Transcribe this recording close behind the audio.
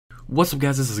What's up,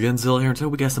 guys? This is Gunzilla here, and today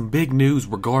we got some big news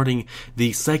regarding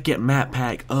the second map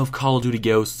pack of Call of Duty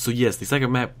Ghosts. So yes, the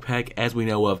second map pack, as we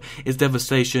know of, is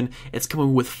Devastation. It's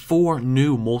coming with 4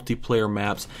 new multiplayer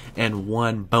maps and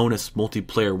 1 bonus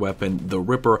multiplayer weapon, the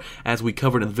Ripper. As we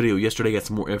covered in the video yesterday, got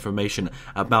some more information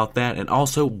about that, and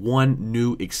also 1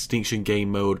 new Extinction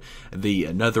game mode,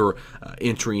 another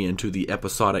entry into the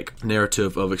episodic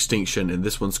narrative of Extinction, and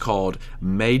this one's called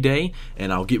Mayday,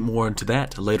 and I'll get more into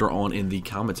that later on in the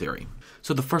commentary.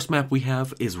 So the first map we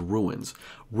have is Ruins.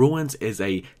 Ruins is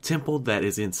a temple that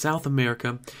is in South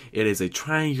America. It is a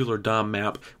triangular dome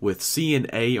map with C and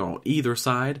A are on either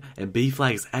side, and B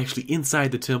flag is actually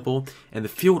inside the temple. And the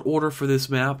field order for this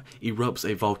map erupts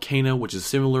a volcano, which is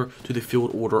similar to the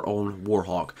field order on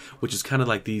Warhawk, which is kind of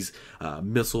like these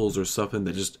missiles or something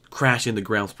that just crash in the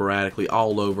ground sporadically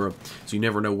all over, so you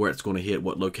never know where it's going to hit,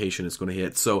 what location it's going to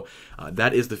hit. So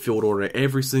that is the field order.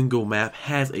 Every single map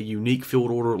has a unique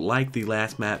field order, like the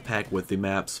last map pack with the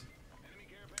maps.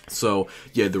 So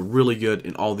yeah, they're really good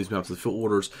in all these maps. The field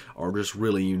orders are just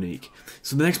really unique.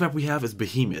 So the next map we have is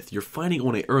Behemoth. You're fighting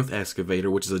on an earth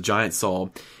excavator, which is a giant saw.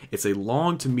 It's a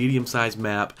long to medium sized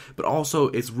map, but also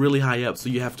it's really high up, so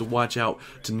you have to watch out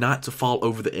not to fall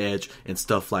over the edge and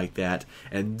stuff like that.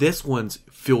 And this one's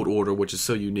field order, which is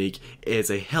so unique, is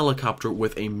a helicopter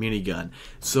with a minigun.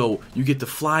 So you get to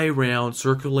fly around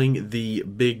circling the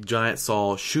big giant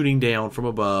saw, shooting down from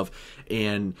above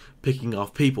and picking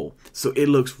off people. So it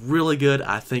looks really good.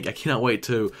 I cannot wait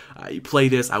to play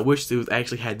this. I wish it was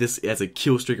actually had this as a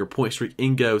kill streak or point streak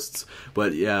in Ghosts,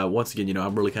 but yeah, once again,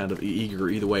 I'm really kind of eager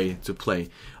either way to play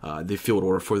the field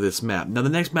order for this map. Now the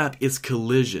next map is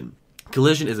Collision.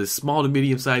 Collision is a small to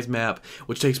medium-sized map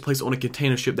which takes place on a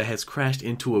container ship that has crashed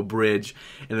into a bridge,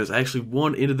 and there's actually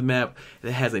one end of the map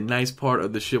that has a nice part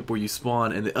of the ship where you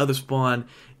spawn, and the other spawn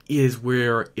is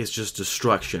where it's just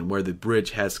destruction, where the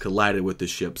bridge has collided with the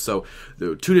ship. So there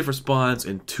are 2 different spawns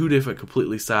and 2 different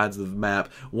completely sides of the map.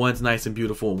 One's nice and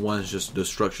beautiful, and one's just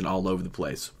destruction all over the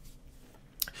place.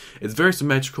 It's very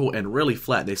symmetrical and really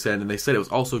flat, they said, and they said it was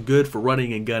also good for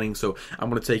running and gunning, so I'm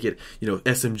going to take it,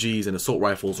 SMGs and assault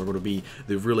rifles are going to be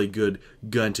the really good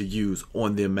gun to use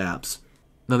on their maps.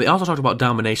 Now, they also talked about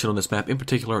domination on this map, in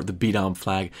particular the BDOM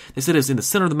flag. They said it's in the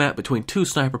center of the map between 2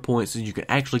 sniper points, and you can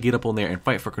actually get up on there and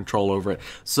fight for control over it.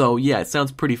 So, yeah, it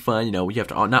sounds pretty fun. You have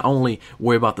to not only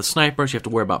worry about the snipers, you have to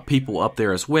worry about people up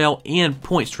there as well, and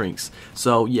point streaks.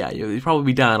 So, yeah, you'll probably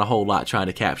be dying a whole lot trying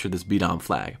to capture this BDOM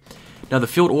flag. Now, the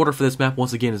field order for this map,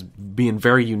 once again, is being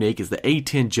very unique, is the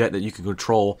A-10 jet that you can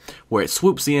control, where it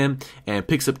swoops in and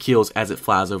picks up kills as it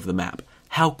flies over the map.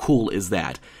 How cool is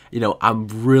that? I'm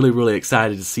really, really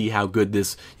excited to see how good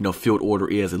this, field order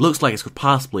is. It looks like it's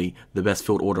possibly the best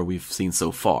field order we've seen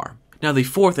so far. Now, the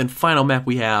 4th and final map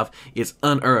we have is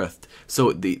Unearthed.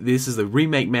 So this is the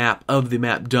remake map of the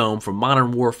map Dome from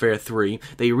Modern Warfare 3.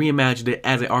 They reimagined it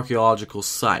as an archaeological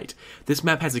site. This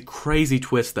map has a crazy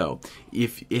twist, though.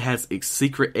 It has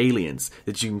secret aliens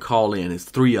that you can call in. It's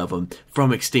 3 of them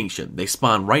from Extinction. They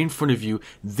spawn right in front of you,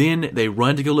 then they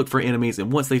run to go look for enemies,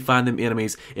 and once they find them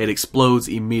enemies, it explodes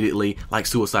immediately like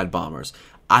suicide bombers.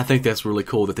 I think that's really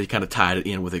cool that they kind of tied it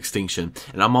in with Extinction,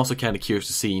 and I'm also kind of curious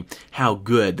to see how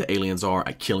good the aliens are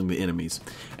at killing the enemies.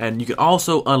 And you can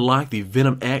also unlock the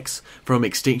Venom X from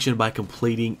Extinction by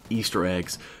completing Easter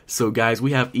eggs. So guys,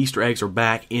 we have Easter eggs are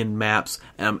back in maps,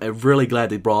 and I'm really glad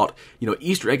they brought,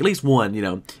 Easter egg, at least one,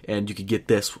 and you could get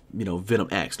this, Venom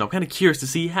X. Now I'm kind of curious to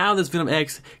see how this Venom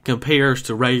X compares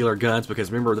to regular guns, because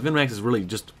remember, the Venom X is really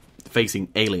just facing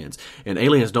aliens, and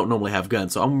aliens don't normally have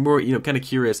guns. So I'm more, kind of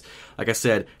curious, like I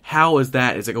said, how is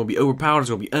that? Is it going to be overpowered? Is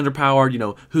it going to be underpowered?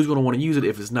 Who's going to want to use it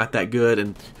if it's not that good,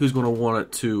 and who's going to want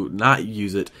it to not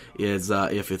use it is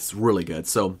if it's really good.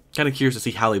 So kind of curious to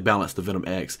see how they balance the Venom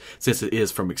X, since it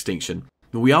is from Extinction.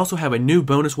 We also have a new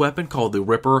bonus weapon called the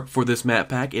Ripper for this map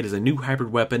pack. It is a new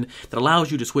hybrid weapon that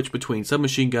allows you to switch between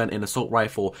submachine gun and assault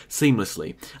rifle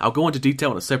seamlessly. I'll go into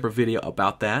detail in a separate video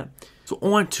about that. So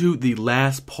on to the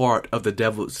last part of the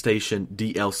Devastation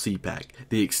DLC pack,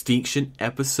 the Extinction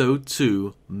Episode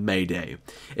 2 Mayday.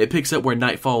 It picks up where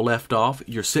Nightfall left off.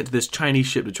 You're sent to this Chinese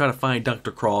ship to try to find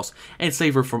Dr. Cross and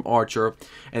save her from Archer.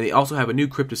 And they also have a new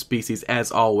cryptid species,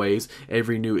 as always.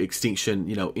 Every new Extinction,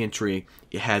 entry,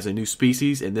 it has a new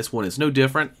species, and this one is no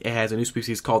different. It has a new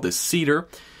species called the Cedar.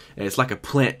 And it's like a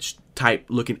plant type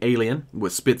looking alien,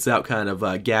 which spits out kind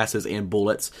of gases and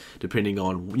bullets, depending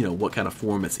on what kind of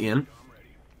form it's in.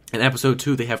 In Episode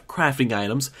 2, they have crafting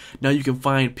items. Now you can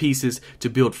find pieces to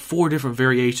build 4 different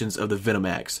variations of the Venom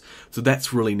X. So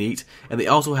that's really neat. And they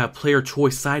also have player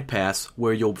choice side paths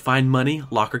where you'll find money,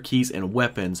 locker keys, and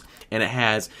weapons. And it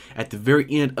has, at the very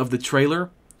end of the trailer,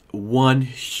 one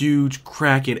huge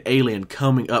kraken alien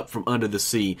coming up from under the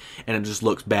sea, and it just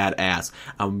looks badass.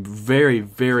 I'm very,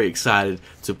 very excited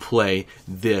to play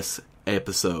this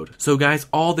episode. So guys,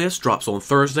 all this drops on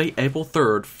Thursday, April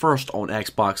 3rd, first on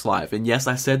Xbox Live. And yes,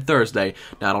 I said Thursday,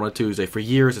 not on a Tuesday. For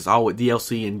years, it's always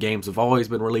DLC and games have always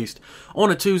been released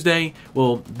on a Tuesday.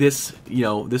 Well, this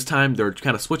time they're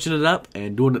kind of switching it up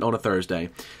and doing it on a Thursday.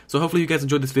 So hopefully you guys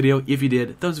enjoyed this video. If you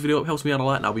did, thumbs the video up, helps me out a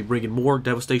lot, and I'll be bringing more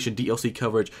Devastation DLC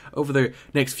coverage over the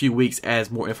next few weeks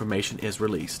as more information is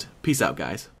released. Peace out,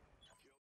 guys.